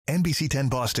NBC 10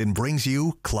 Boston brings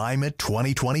you Climate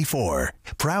 2024,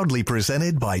 proudly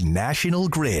presented by National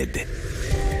Grid.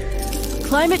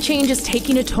 Climate change is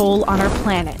taking a toll on our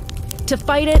planet. To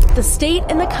fight it, the state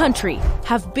and the country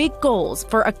have big goals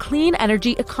for a clean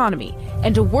energy economy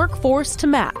and a workforce to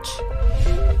match.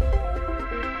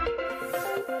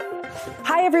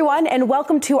 Hi, everyone, and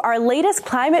welcome to our latest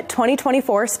Climate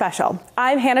 2024 special.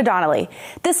 I'm Hannah Donnelly.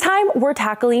 This time, we're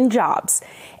tackling jobs.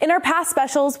 In our past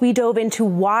specials, we dove into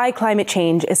why climate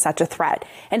change is such a threat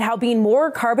and how being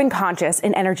more carbon conscious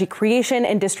in energy creation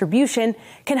and distribution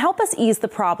can help us ease the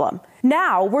problem.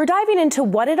 Now, we're diving into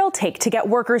what it'll take to get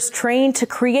workers trained to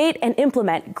create and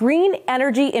implement green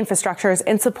energy infrastructures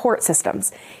and support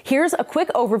systems. Here's a quick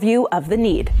overview of the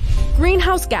need.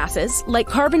 Greenhouse gases, like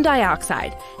carbon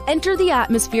dioxide, enter the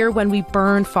atmosphere when we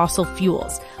burn fossil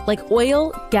fuels, like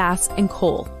oil, gas, and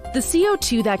coal. The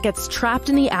CO2 that gets trapped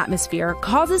in the atmosphere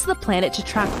causes the planet to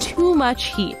trap too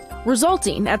much heat,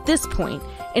 resulting, at this point,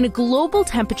 in a global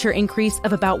temperature increase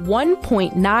of about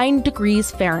 1.9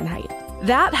 degrees Fahrenheit.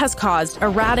 That has caused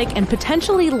erratic and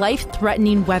potentially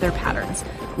life-threatening weather patterns,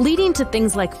 leading to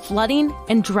things like flooding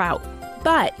and drought.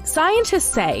 But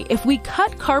scientists say if we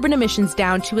cut carbon emissions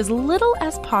down to as little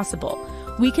as possible,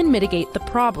 we can mitigate the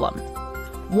problem.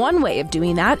 One way of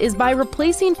doing that is by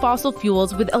replacing fossil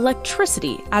fuels with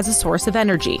electricity as a source of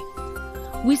energy.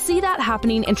 We see that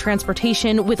happening in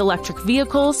transportation with electric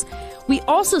vehicles. We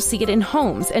also see it in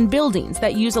homes and buildings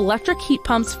that use electric heat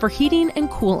pumps for heating and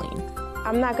cooling.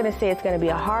 I'm not going to say it's going to be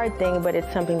a hard thing, but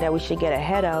it's something that we should get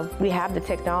ahead of. We have the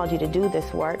technology to do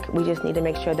this work. We just need to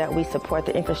make sure that we support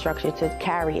the infrastructure to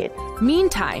carry it.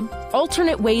 Meantime,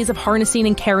 alternate ways of harnessing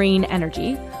and carrying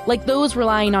energy, like those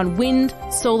relying on wind,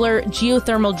 solar,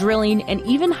 geothermal drilling, and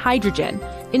even hydrogen,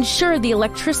 ensure the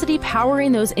electricity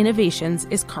powering those innovations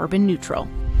is carbon neutral.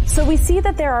 So we see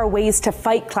that there are ways to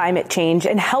fight climate change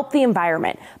and help the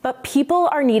environment, but people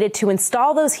are needed to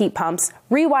install those heat pumps,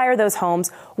 rewire those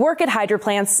homes, work at hydro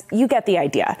plants. You get the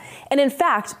idea. And in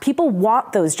fact, people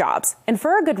want those jobs, and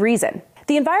for a good reason.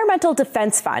 The Environmental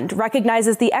Defense Fund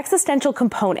recognizes the existential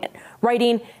component,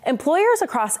 writing, employers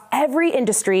across every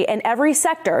industry and every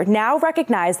sector now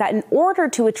recognize that in order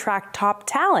to attract top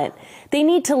talent, they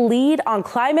need to lead on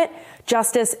climate,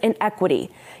 justice, and equity.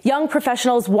 Young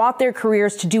professionals want their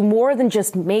careers to do more than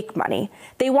just make money.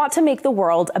 They want to make the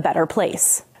world a better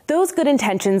place. Those good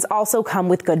intentions also come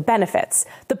with good benefits.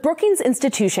 The Brookings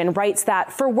Institution writes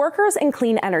that for workers in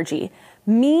clean energy,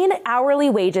 mean hourly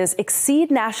wages exceed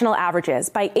national averages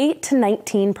by 8 to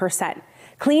 19%.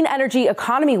 Clean energy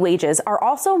economy wages are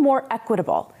also more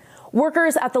equitable.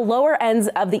 Workers at the lower ends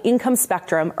of the income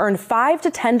spectrum earn $5 to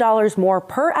 $10 more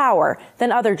per hour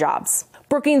than other jobs.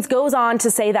 Brookings goes on to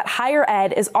say that higher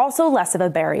ed is also less of a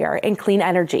barrier in clean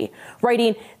energy,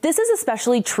 writing, this is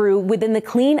especially true within the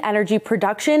clean energy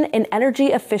production and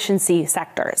energy efficiency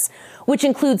sectors, which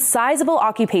includes sizable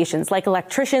occupations like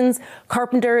electricians,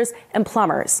 carpenters, and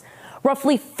plumbers.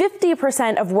 Roughly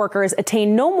 50% of workers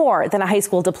attain no more than a high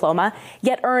school diploma,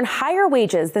 yet earn higher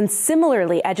wages than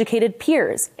similarly educated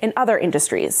peers in other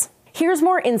industries. Here's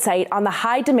more insight on the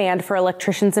high demand for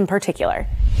electricians in particular.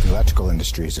 The electrical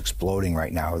industry is exploding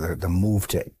right now. The move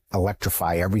to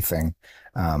electrify everything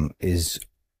is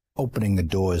opening the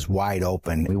doors wide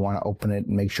open. We want to open it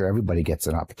and make sure everybody gets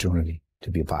an opportunity to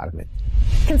be a part of it.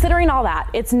 Considering all that,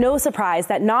 it's no surprise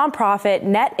that nonprofit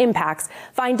Net Impacts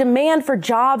find demand for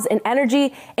jobs in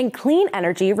energy and clean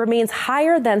energy remains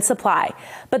higher than supply.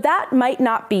 But that might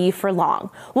not be for long.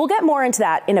 We'll get more into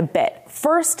that in a bit.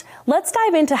 First, let's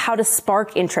dive into how to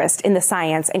spark interest in the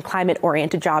science and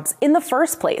climate-oriented jobs in the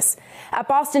first place. At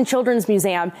Boston Children's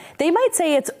Museum, they might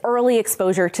say it's early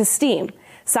exposure to STEAM: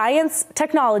 science,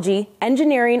 technology,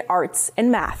 engineering, arts,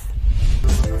 and math.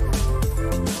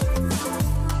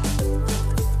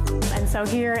 So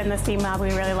here in the STEAM Lab, we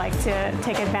really like to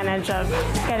take advantage of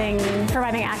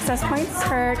providing access points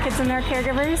for kids and their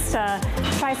caregivers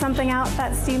to try something out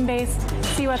that's STEAM-based,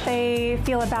 see what they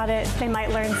feel about it. They might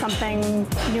learn something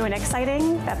new and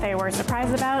exciting that they were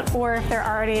surprised about, or if they're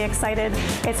already excited,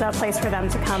 it's a place for them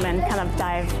to come and kind of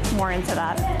dive more into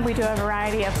that. We do a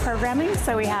variety of programming,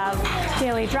 so we have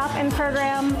daily drop-in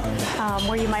program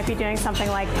where you might be doing something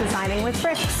like designing with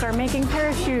bricks or making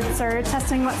parachutes or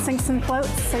testing what sinks and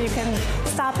floats, so you can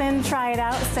stop in, try it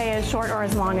out, stay as short or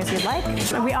as long as you'd like.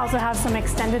 We also have some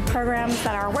extended programs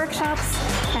that are workshops,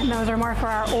 and those are more for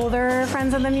our older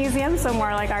friends in the museum, so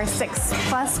more like our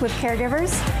 6+ with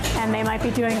caregivers, and they might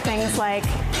be doing things like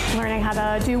learning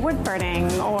how to do wood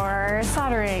burning or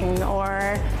soldering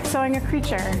or sewing a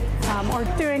creature or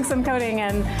doing some coding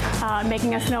and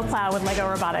making a snowplow with Lego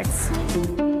robotics.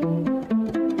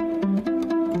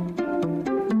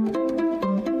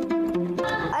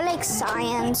 like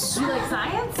science. You like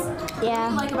science?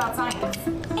 Yeah. What do you like about science?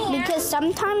 Because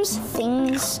sometimes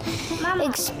things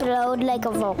explode like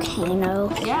a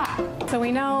volcano. Yeah. So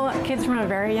we know kids from a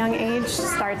very young age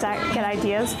start to get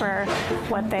ideas for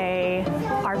what they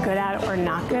are good at or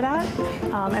not good at.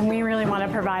 And we really want to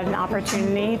provide an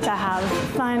opportunity to have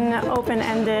fun,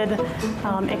 open-ended,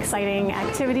 exciting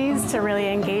activities to really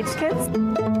engage kids.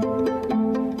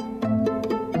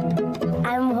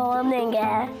 I'm holding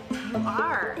it. You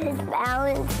are. It's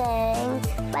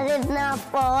balancing, but it's not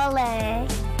falling.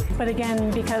 But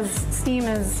again, because STEAM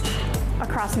is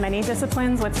across many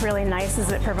disciplines, what's really nice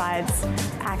is it provides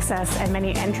access and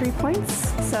many entry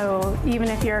points. So even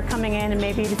if you're coming in and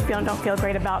maybe you don't feel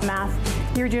great about math,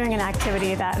 you're doing an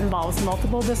activity that involves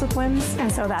multiple disciplines, and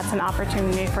so that's an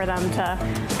opportunity for them to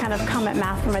kind of come at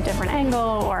math from a different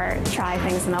angle or try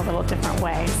things in a little different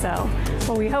way. So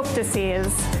what we hope to see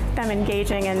is them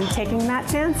engaging and taking that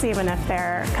chance, even if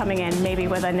they're coming in maybe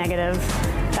with a negative,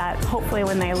 that hopefully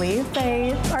when they leave,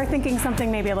 they are thinking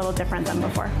something maybe a little different than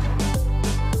before.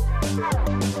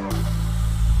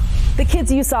 The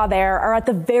kids you saw there are at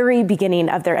the very beginning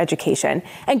of their education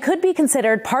and could be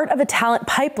considered part of a talent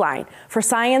pipeline for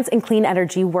science and clean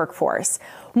energy workforce.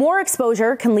 More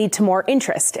exposure can lead to more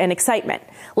interest and excitement,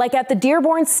 like at the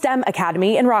Dearborn STEM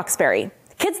Academy in Roxbury.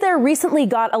 Kids there recently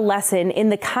got a lesson in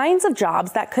the kinds of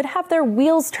jobs that could have their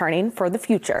wheels turning for the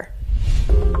future.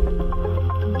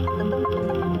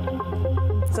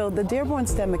 So the Dearborn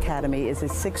STEM Academy is a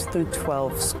 6 through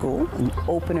 12 school, an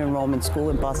open enrollment school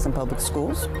in Boston Public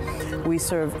Schools. We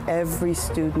serve every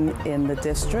student in the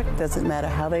district. Doesn't matter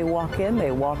how they walk in,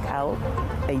 they walk out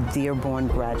a Dearborn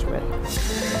graduate.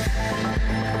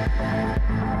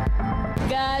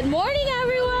 Good morning,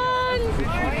 everyone. Good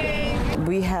morning.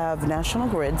 We have National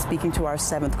Grid speaking to our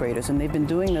 7th graders, and they've been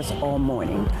doing this all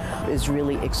morning, is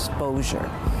really exposure.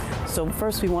 So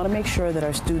first, we want to make sure that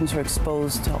our students are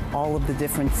exposed to all of the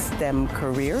different STEM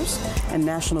careers, and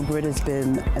National Grid has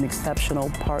been an exceptional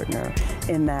partner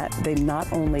in that they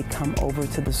not only come over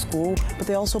to the school, but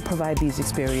they also provide these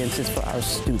experiences for our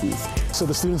students. So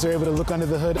the students are able to look under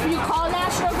the hood. If you call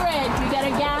National Grid, you get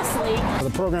a gas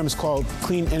leak. The program is called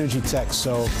Clean Energy Tech,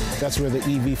 so that's where the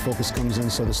EV focus comes in.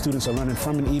 So the students are learning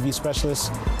from an EV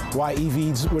specialist why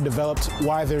EVs were developed,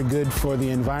 why they're good for the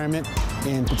environment,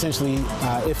 and potentially,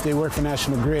 if they work for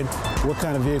National Grid, what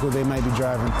kind of vehicle they might be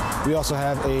driving. We also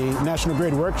have a National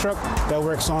Grid work truck that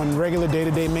works on regular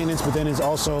day-to-day maintenance, but then is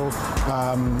also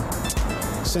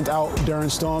sent out during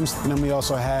storms. And then we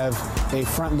also have a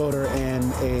front loader and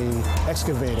a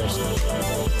excavator.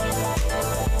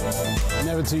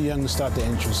 Never too young to start the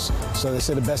interest. So they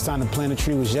said the best time to plant a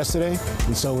tree was yesterday.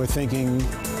 And so we're thinking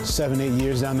 7-8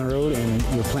 years down the road, and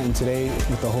we're planting today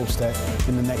with the hopes that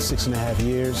in the next 6.5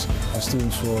 years, our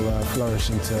students will flourish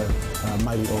into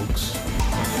mighty oaks.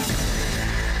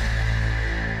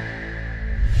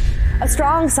 A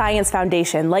strong science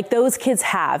foundation like those kids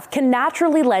have can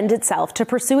naturally lend itself to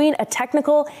pursuing a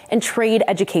technical and trade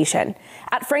education.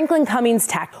 At Franklin Cummings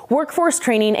Tech, workforce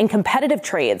training and competitive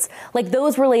trades, like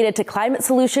those related to climate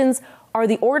solutions, are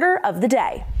the order of the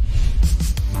day.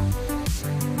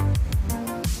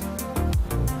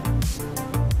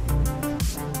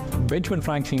 Benjamin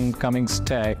Franklin Cummings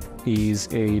Tech is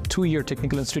a 2-year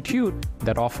technical institute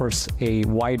that offers a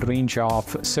wide range of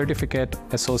certificate,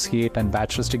 associate, and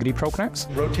bachelor's degree programs.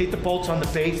 Rotate the bolts on the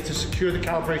base to secure the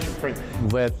calibration frame.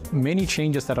 With many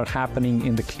changes that are happening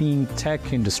in the clean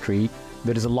tech industry,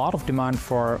 there is a lot of demand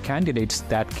for candidates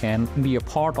that can be a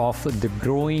part of the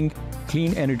growing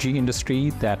clean energy industry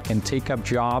that can take up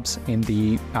jobs in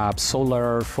the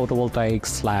solar, photovoltaic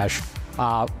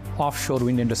 / offshore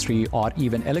wind industry, or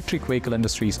even electric vehicle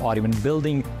industries, or even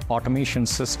building automation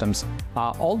systems.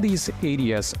 All these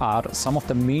areas are some of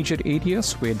the major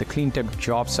areas where the clean tech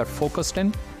jobs are focused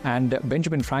in. And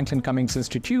Benjamin Franklin Cummings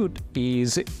Institute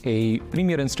is a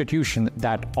premier institution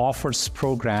that offers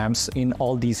programs in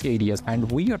all these areas. And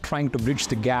we are trying to bridge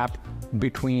the gap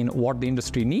between what the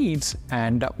industry needs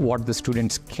and what the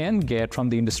students can get from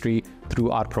the industry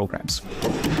through our programs.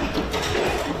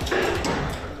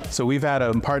 So we've had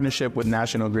a partnership with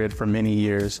National Grid for many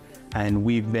years, and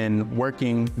we've been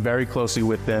working very closely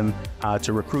with them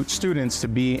to recruit students to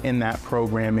be in that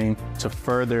programming to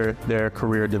further their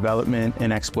career development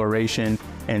and exploration,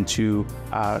 and to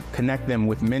connect them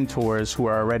with mentors who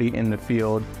are already in the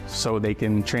field so they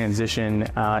can transition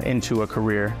into a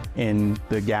career in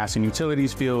the gas and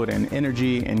utilities field and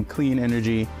energy and clean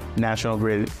energy. National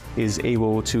Grid is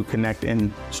able to connect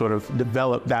and sort of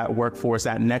develop that workforce,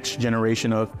 that next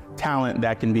generation of talent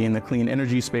that can be in the clean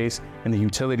energy space, in the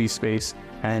utility space,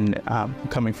 and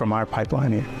coming from our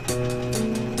pipeline here.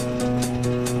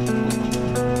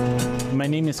 My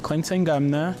name is Clinton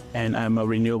Gamna, and I'm a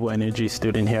renewable energy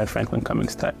student here at Franklin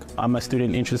Cummings Tech. I'm a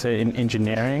student interested in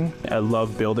engineering. I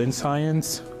love building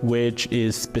science, which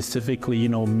is specifically,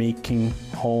 making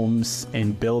homes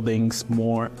and buildings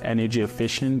more energy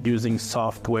efficient, using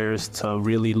softwares to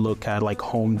really look at like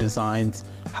home designs,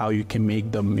 how you can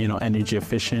make them, energy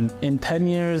efficient. In 10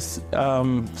 years,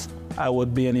 I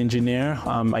would be an engineer,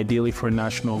 ideally for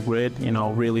National Grid,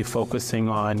 really focusing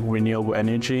on renewable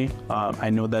energy. I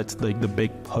know that's like the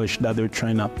big push that they're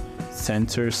trying to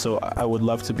center, so I would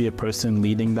love to be a person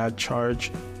leading that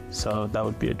charge. So that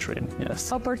would be a dream,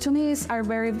 yes. Opportunities are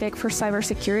very big for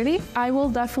cybersecurity. I will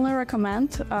definitely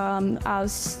recommend,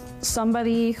 as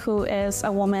somebody who is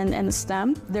a woman in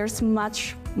STEM, there's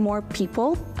much more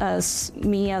people, as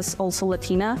me as also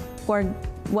Latina, who are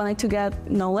wanting to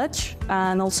get knowledge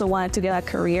and also wanted to get a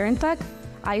career in tech.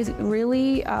 I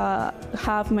really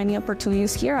have many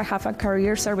opportunities here. I have a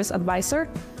career service advisor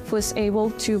who is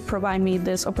able to provide me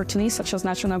this opportunity, such as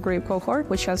National Grid Cohort,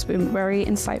 which has been very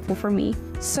insightful for me.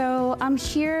 So I'm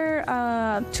here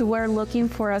we're looking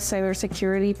for a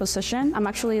cybersecurity position. I'm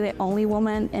actually the only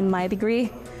woman in my degree.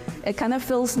 It kind of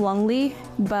feels lonely,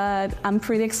 but I'm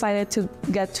pretty excited to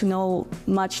get to know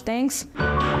much things.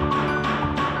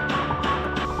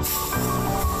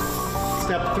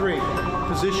 Step 3,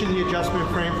 position the adjustment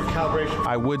frame for calibration.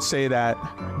 I would say that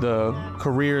the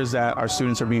careers that our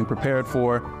students are being prepared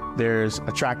for, there's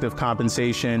attractive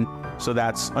compensation. So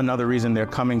that's another reason they're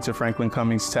coming to Franklin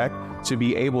Cummings Tech, to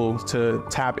be able to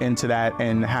tap into that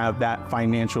and have that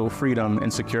financial freedom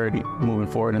and security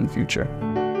moving forward in the future.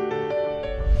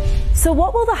 So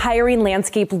what will the hiring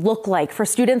landscape look like for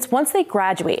students once they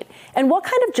graduate? And what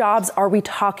kind of jobs are we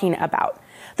talking about?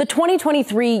 The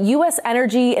 2023 U.S.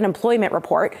 Energy and Employment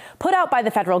Report, put out by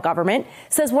the federal government,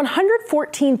 says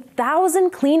 114,000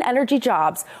 clean energy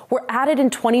jobs were added in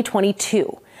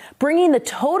 2022, bringing the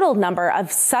total number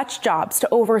of such jobs to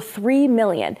over 3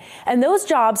 million. And those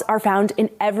jobs are found in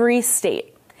every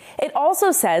state. It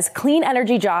also says clean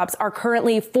energy jobs are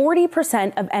currently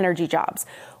 40% of energy jobs,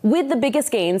 with the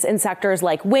biggest gains in sectors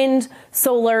like wind,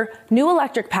 solar, new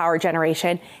electric power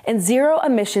generation, and zero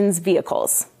emissions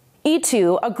vehicles.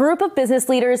 E2, a group of business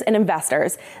leaders and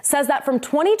investors, says that from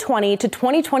 2020 to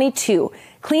 2022,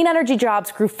 clean energy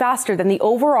jobs grew faster than the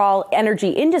overall energy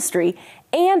industry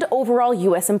and overall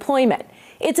U.S. employment.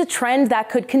 It's a trend that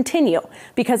could continue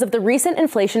because of the recent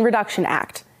Inflation Reduction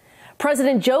Act.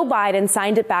 President Joe Biden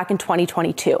signed it back in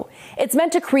 2022. It's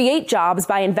meant to create jobs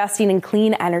by investing in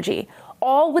clean energy,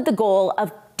 all with the goal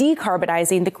of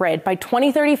decarbonizing the grid by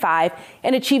 2035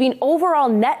 and achieving overall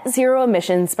net zero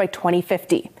emissions by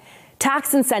 2050.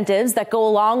 Tax incentives that go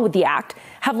along with the act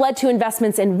have led to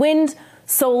investments in wind,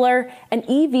 solar, and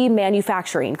EV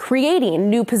manufacturing, creating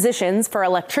new positions for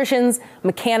electricians,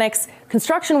 mechanics,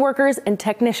 construction workers, and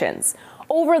technicians.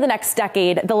 Over the next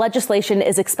decade, the legislation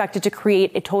is expected to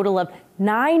create a total of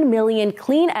 9 million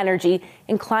clean energy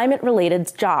and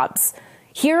climate-related jobs.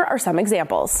 Here are some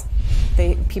examples.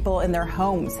 People in their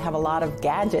homes have a lot of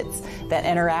gadgets that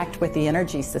interact with the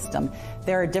energy system.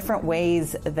 There are different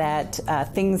ways that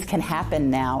things can happen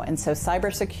now, and so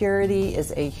cybersecurity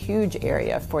is a huge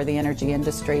area for the energy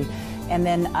industry. And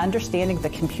then understanding the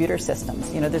computer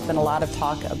systems. There's been a lot of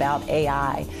talk about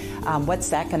AI. What's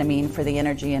that going to mean for the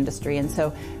energy industry? And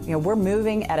so, we're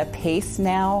moving at a pace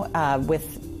now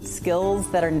with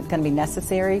skills that are going to be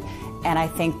necessary. And I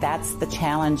think that's the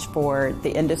challenge for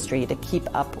the industry, to keep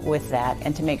up with that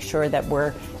and to make sure that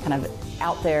we're kind of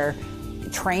out there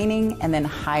training and then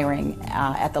hiring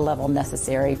at the level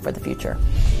necessary for the future.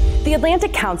 The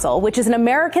Atlantic Council, which is an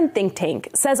American think tank,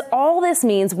 says all this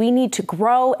means we need to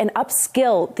grow and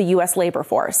upskill the U.S. labor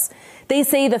force. They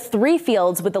say the 3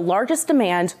 fields with the largest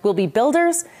demand will be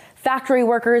builders, factory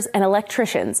workers, and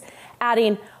electricians,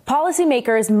 adding,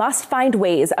 policymakers must find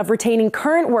ways of retaining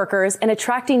current workers and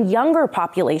attracting younger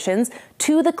populations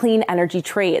to the clean energy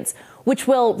trades, which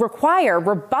will require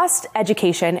robust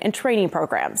education and training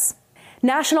programs.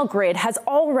 National Grid has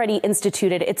already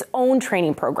instituted its own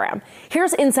training program.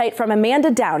 Here's insight from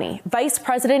Amanda Downey, Vice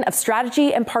President of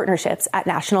Strategy and Partnerships at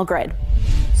National Grid.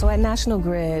 So at National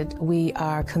Grid, we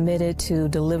are committed to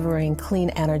delivering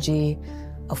clean energy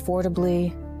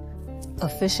affordably,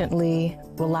 efficiently,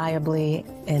 reliably,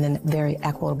 in a very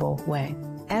equitable way.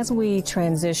 As we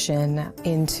transition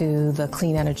into the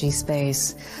clean energy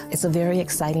space, it's a very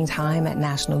exciting time at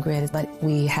National Grid, but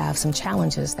we have some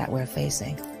challenges that we're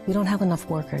facing. We don't have enough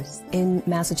workers. In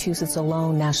Massachusetts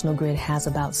alone, National Grid has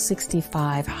about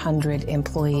 6,500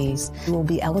 employees who will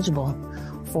be eligible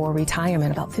for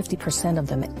retirement, about 50% of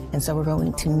them. And so we're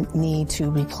going to need to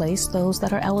replace those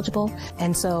that are eligible.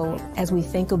 And so as we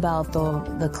think about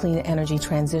the clean energy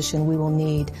transition, we will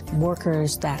need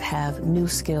workers that have new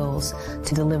skills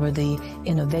to deliver the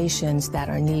innovations that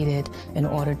are needed in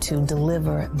order to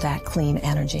deliver that clean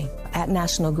energy. At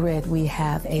National Grid, we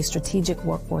have a strategic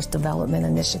workforce development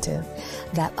initiative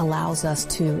that allows us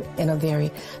to, in a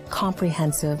very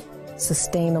comprehensive,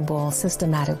 sustainable,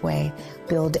 systematic way,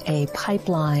 build a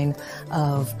pipeline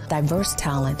of diverse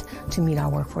talent to meet our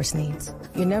workforce needs.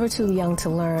 You're never too young to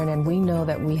learn, and we know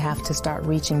that we have to start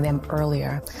reaching them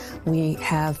earlier. We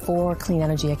have 4 clean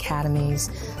energy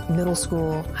academies, middle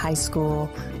school, high school,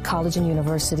 college and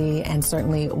university, and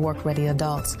certainly work-ready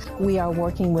adults. We are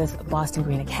working with Boston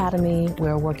Green Academy.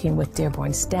 We're working with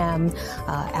Dearborn STEM.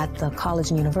 At the college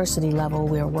and university level,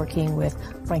 we are working with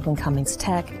Franklin Cummings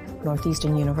Tech,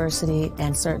 Northeastern University,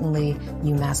 and certainly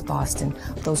UMass Boston.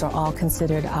 Those are all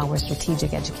considered our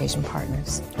strategic education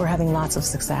partners. We're having lots of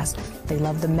success. They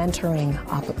love the mentoring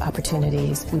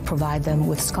opportunities. We provide them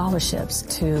with scholarships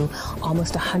to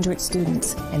almost 100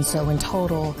 students, and so in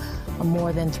total,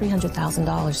 more than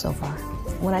 $300,000 so far.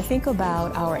 When I think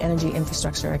about our Energy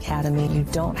Infrastructure Academy, you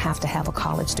don't have to have a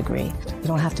college degree. You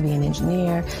don't have to be an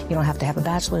engineer. You don't have to have a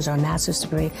bachelor's or a master's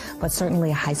degree, but certainly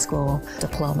a high school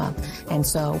diploma. And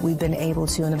so we've been able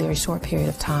to, in a very short period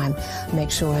of time,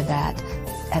 make sure that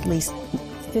at least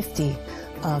 50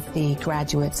 of the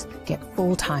graduates get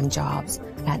full-time jobs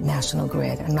at National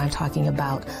Grid. And I'm talking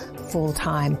about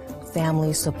full-time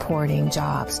family supporting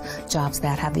jobs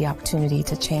that have the opportunity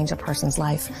to change a person's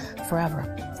life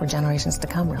forever, for generations to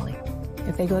come, really.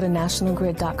 If they go to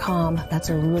nationalgrid.com, that's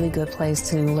a really good place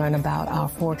to learn about our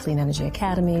 4 clean energy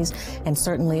academies and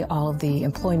certainly all of the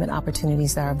employment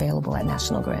opportunities that are available at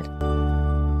National Grid.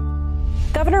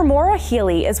 Governor Maura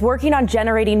Healey is working on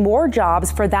generating more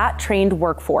jobs for that trained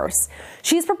workforce.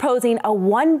 She's proposing a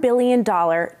 $1 billion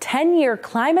 10-year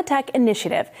climate tech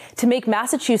initiative to make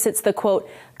Massachusetts the, quote,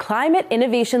 climate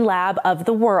innovation lab of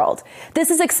the world.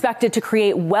 This is expected to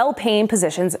create well-paying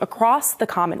positions across the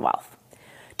Commonwealth.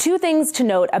 2 things to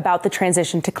note about the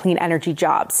transition to clean energy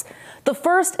jobs. The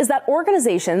first is that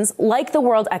organizations like the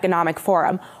World Economic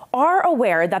Forum are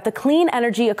aware that the clean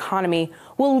energy economy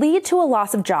will lead to a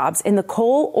loss of jobs in the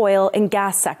coal, oil, and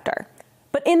gas sector.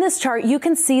 But in this chart, you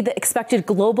can see the expected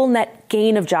global net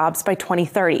gain of jobs by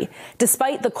 2030.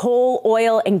 Despite the coal,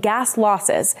 oil, and gas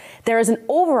losses, there is an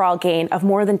overall gain of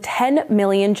more than 10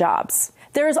 million jobs.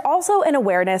 There is also an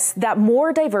awareness that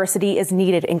more diversity is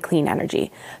needed in clean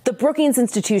energy. The Brookings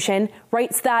Institution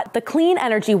writes that the clean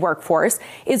energy workforce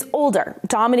is older,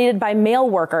 dominated by male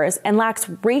workers, and lacks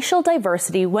racial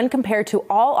diversity when compared to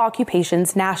all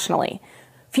occupations nationally.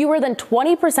 Fewer than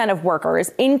 20% of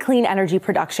workers in clean energy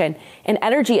production and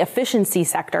energy efficiency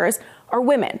sectors are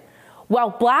women, while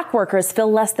Black workers fill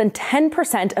less than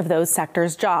 10% of those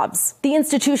sectors' jobs. The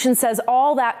institution says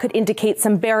all that could indicate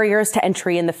some barriers to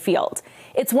entry in the field.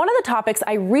 It's one of the topics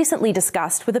I recently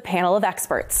discussed with a panel of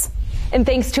experts. And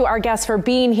thanks to our guests for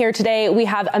being here today, we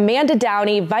have Amanda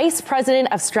Downey, Vice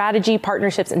President of Strategy,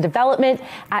 Partnerships and Development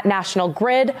at National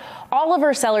Grid,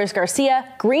 Oliver Sellers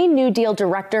Garcia, Green New Deal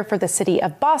Director for the City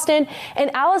of Boston,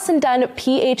 and Allison Dunn,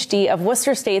 PhD of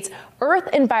Worcester State's Earth,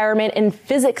 Environment, and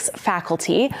Physics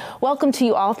faculty. Welcome to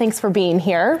you all. Thanks for being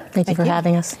here. Thank you for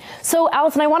having us. So,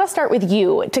 Allison, I want to start with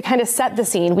you to kind of set the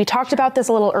scene. We talked about this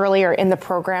a little earlier in the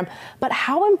program, but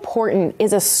how important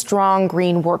is a strong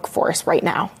green workforce right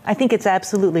now? I think it's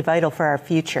absolutely vital for our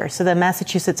future. So the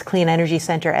Massachusetts Clean Energy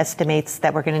Center estimates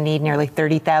that we're going to need nearly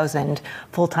 30,000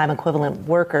 full-time equivalent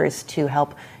workers to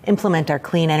help implement our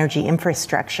clean energy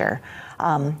infrastructure.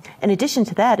 In addition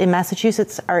to that, in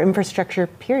Massachusetts, our infrastructure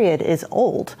period is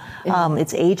old.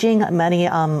 It's aging. Many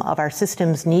of our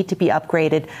systems need to be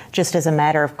upgraded just as a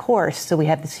matter of course. So we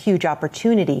have this huge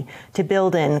opportunity to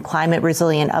build in climate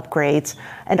resilient upgrades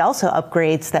and also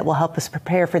upgrades that will help us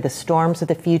prepare for the storms of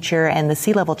the future and the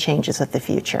sea level changes of the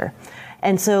future.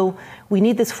 And so we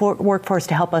need this workforce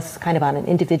to help us kind of on an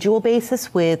individual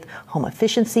basis with home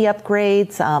efficiency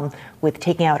upgrades, with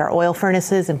taking out our oil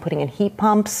furnaces and putting in heat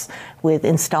pumps, with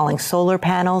installing solar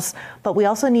panels. But we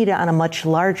also need it on a much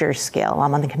larger scale,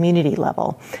 on the community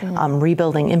level,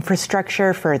 rebuilding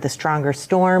infrastructure for the stronger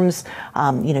storms,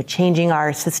 changing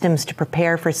our systems to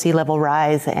prepare for sea level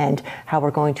rise and how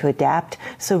we're going to adapt.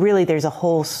 So really there's a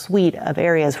whole suite of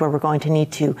areas where we're going to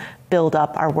need to build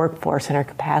up our workforce and our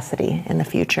capacity in the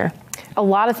future. A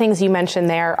lot of things you mentioned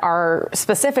there are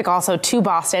specific also to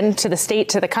Boston, to the state,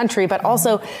 to the country, but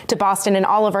also to Boston. And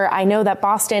Oliver, I know that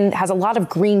Boston has a lot of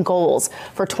green goals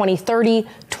for 2030,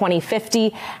 2050.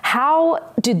 How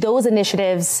do those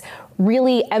initiatives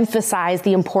really emphasize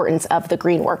the importance of the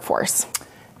green workforce?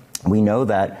 We know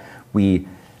that we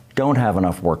don't have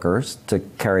enough workers to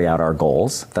carry out our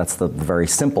goals. That's the very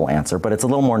simple answer, but it's a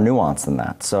little more nuanced than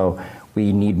that. So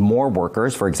we need more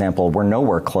workers. For example, we're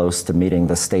nowhere close to meeting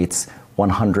the state's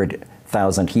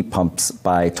 100,000 heat pumps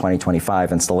by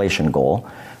 2025 installation goal.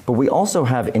 But we also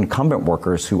have incumbent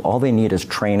workers who all they need is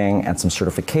training and some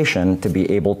certification to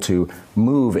be able to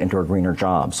move into a greener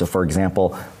job. So for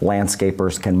example,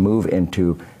 landscapers can move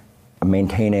into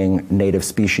maintaining native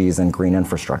species and green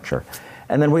infrastructure.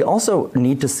 And then we also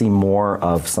need to see more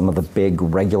of some of the big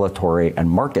regulatory and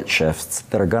market shifts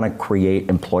that are going to create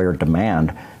employer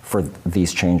demand for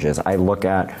these changes. I look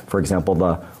at, for example,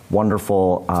 the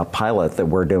wonderful pilot that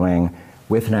we're doing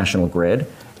with National Grid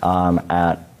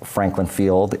at Franklin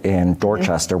Field in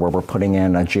Dorchester, where we're putting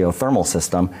in a geothermal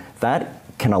system that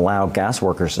can allow gas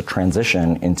workers to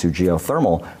transition into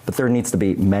geothermal, but there needs to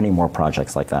be many more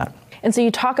projects like that. And so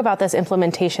you talk about this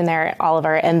implementation there,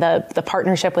 Oliver, and the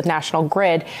partnership with National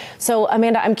Grid. So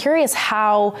Amanda, I'm curious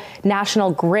how National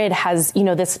Grid has,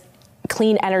 this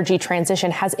clean energy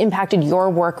transition has impacted your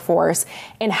workforce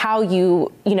and how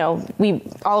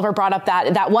Oliver brought up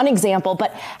that one example,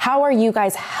 but how are you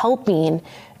guys helping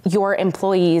your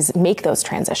employees make those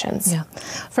transitions? Yeah.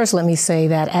 First, let me say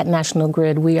that at National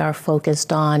Grid, we are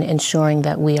focused on ensuring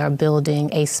that we are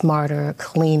building a smarter,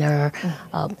 cleaner,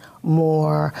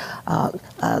 more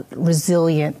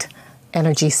resilient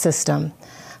energy system.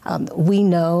 We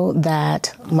know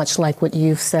that, much like what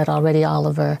you've said already,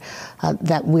 Oliver,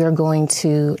 that we're going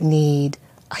to need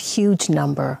a huge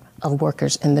number of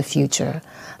workers in the future.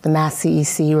 The Mass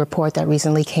CEC report that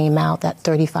recently came out, that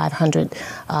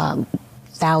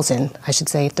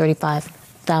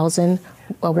 35,000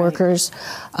 workers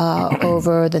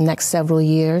over the next several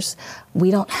years. We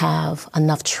don't have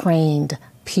enough trained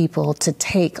people to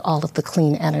take all of the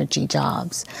clean energy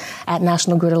jobs. At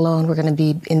National Grid alone, we're going to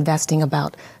be investing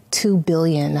about $2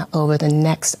 billion over the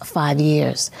next 5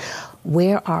 years.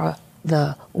 Where are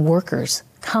the workers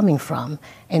coming from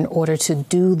in order to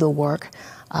do the work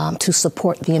to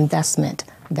support the investment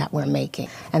that we're making?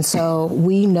 And so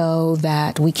we know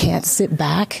that we can't sit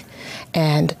back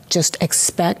and just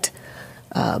expect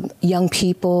young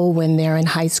people when they're in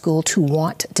high school to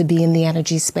want to be in the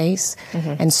energy space.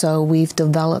 And so we've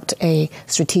developed a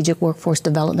strategic workforce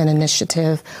development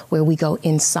initiative where we go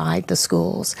inside the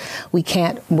schools. We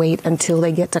can't wait until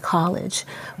they get to college,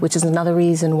 which is another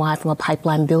reason why, from a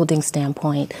pipeline building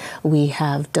standpoint, we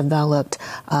have developed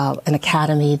an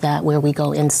academy where we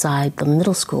go inside the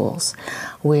middle schools.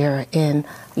 We're in,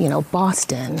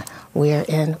 Boston, we're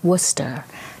in Worcester.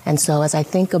 And so as I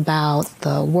think about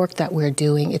the work that we're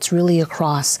doing, it's really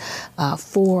across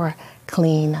 4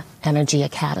 clean energy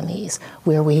academies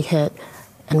where we hit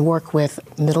and work with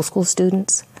middle school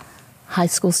students, high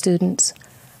school students,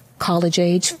 college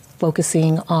age,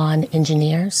 focusing on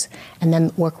engineers, and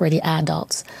then work-ready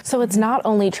adults. So it's not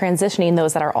only transitioning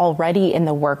those that are already in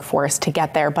the workforce to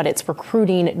get there, but it's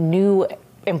recruiting new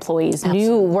employees,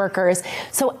 new workers.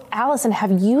 So Allison,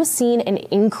 have you seen an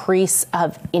increase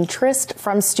of interest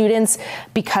from students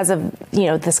because of,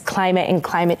 this climate and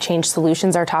climate change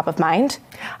solutions are top of mind?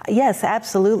 Yes,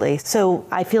 absolutely. So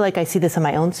I feel like I see this in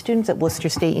my own students at Worcester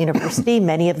State University.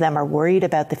 Many of them are worried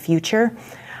about the future.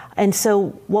 And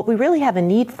so what we really have a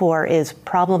need for is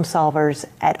problem solvers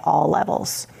at all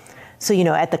levels. So,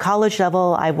 at the college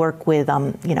level, I work with,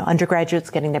 undergraduates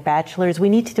getting their bachelor's. We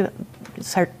need to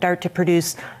start to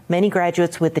produce many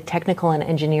graduates with the technical and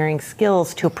engineering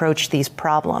skills to approach these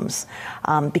problems,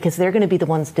 because they're going to be the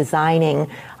ones designing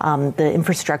the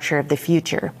infrastructure of the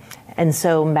future. And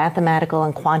so mathematical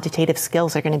and quantitative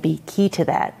skills are going to be key to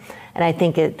that. And I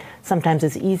think it sometimes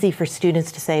is easy for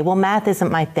students to say, well, math isn't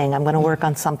my thing, I'm going to work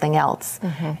on something else.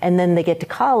 And then they get to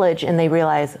college and they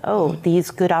realize, oh,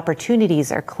 these good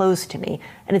opportunities are close to me.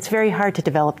 And it's very hard to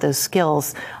develop those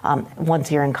skills once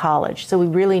you're in college. So we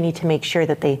really need to make sure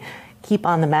that they keep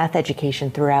on the math education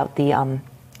throughout the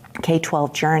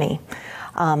K-12 journey.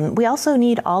 We also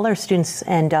need all our students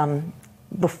and to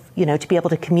be able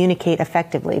to communicate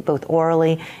effectively, both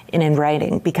orally and in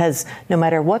writing, because no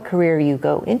matter what career you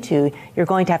go into, you're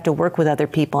going to have to work with other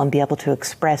people and be able to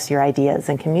express your ideas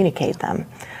and communicate them.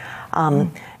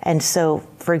 And so,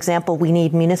 for example, we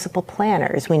need municipal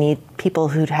planners. We need people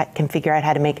who can figure out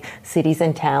how to make cities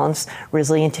and towns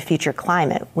resilient to future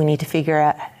climate. We need to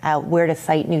figure out where to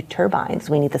site new turbines.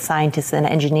 We need the scientists and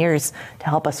engineers to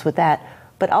help us with that.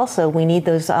 But also, we need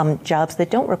those jobs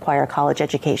that don't require a college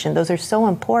education. Those are so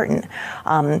important.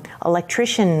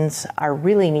 Electricians are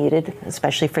really needed,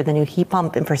 especially for the new heat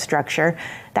pump infrastructure.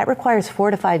 That requires 4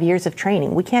 to 5 years of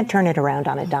training. We can't turn it around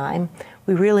on a dime.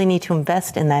 We really need to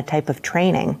invest in that type of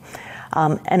training.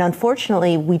 And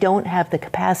unfortunately, we don't have the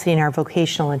capacity in our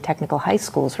vocational and technical high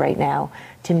schools right now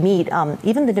to meet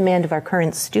even the demand of our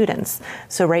current students.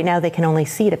 So right now, they can only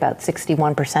seat about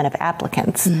 61% of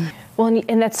applicants. Well,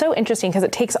 and that's so interesting because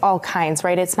it takes all kinds,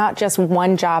 right? It's not just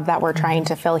one job that we're trying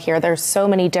to fill here. There's so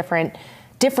many different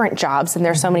jobs, and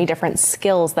there's so many different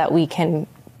skills that we can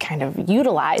kind of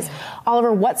utilize.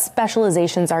 Oliver, what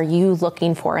specializations are you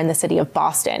looking for in the city of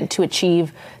Boston to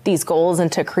achieve these goals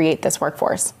and to create this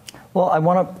workforce? Well, I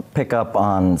want to pick up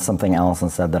on something Allison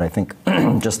said that I think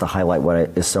just to highlight what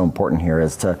is so important here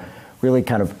is to really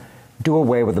kind of do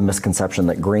away with the misconception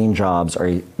that green jobs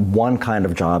are one kind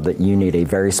of job that you need a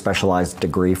very specialized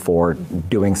degree for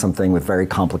doing something with very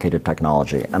complicated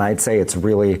technology. And I'd say it's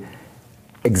really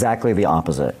exactly the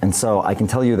opposite. And so I can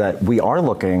tell you that we are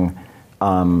looking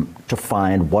to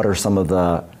find what are some of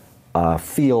the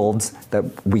fields that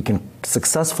we can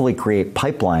successfully create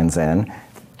pipelines in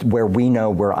where we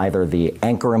know we're either the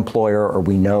anchor employer or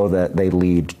we know that they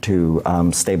lead to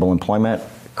stable employment,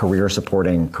 career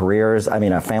supporting careers,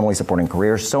 family supporting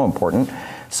careers, so important.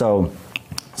 So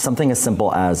something as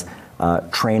simple as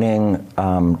training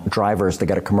drivers to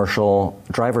get a commercial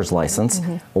driver's license.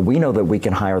 Well, we know that we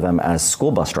can hire them as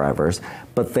school bus drivers,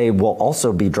 but they will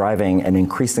also be driving an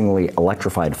increasingly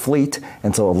electrified fleet,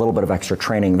 and so a little bit of extra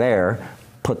training there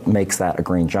makes that a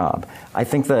green job. I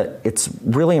think that it's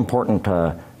really important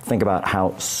to think about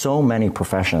how so many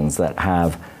professions that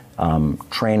have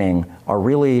training are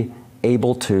really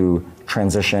able to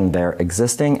transition their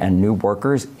existing and new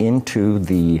workers into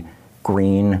the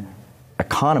green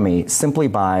economy simply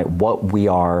by what we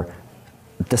are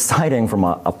deciding from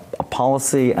a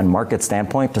policy and market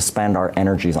standpoint to spend our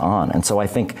energies on. And so I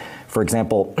think, for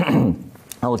example,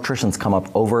 electricians come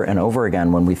up over and over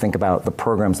again when we think about the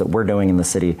programs that we're doing in the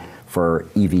city for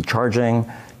EV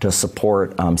charging, to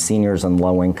support seniors and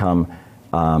low-income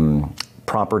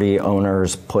property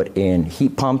owners put in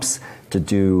heat pumps, to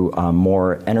do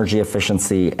more energy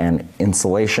efficiency and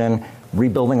insulation,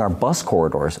 rebuilding our bus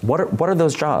corridors. What are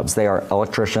those jobs? They are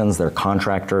electricians, they're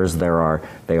contractors, they are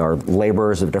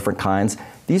laborers of different kinds.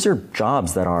 These are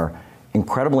jobs that are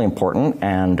incredibly important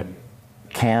and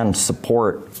can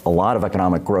support a lot of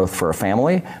economic growth for a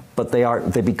family, but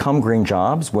they become green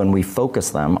jobs when we focus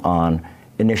them on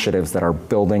initiatives that are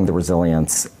building the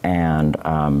resilience and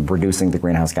reducing the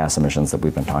greenhouse gas emissions that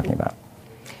we've been talking about.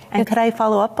 And could I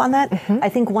follow up on that? I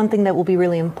think one thing that will be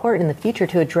really important in the future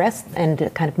to address and to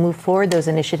kind of move forward those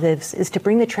initiatives is to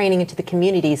bring the training into the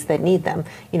communities that need them.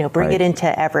 Bring it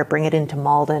into Everett, bring it into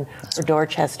Malden or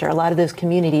Dorchester. A lot of those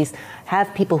communities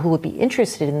have people who would be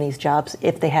interested in these jobs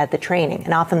if they had the training.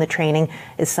 And often the training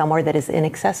is somewhere that is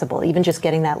inaccessible, even just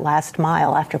getting that last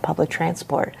mile after public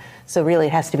transport. So really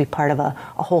it has to be part of a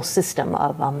whole system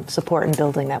of support in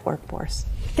building that workforce.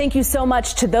 Thank you so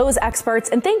much to those experts,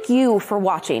 and thank you for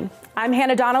watching. I'm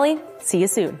Hannah Donnelly. See you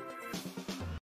soon.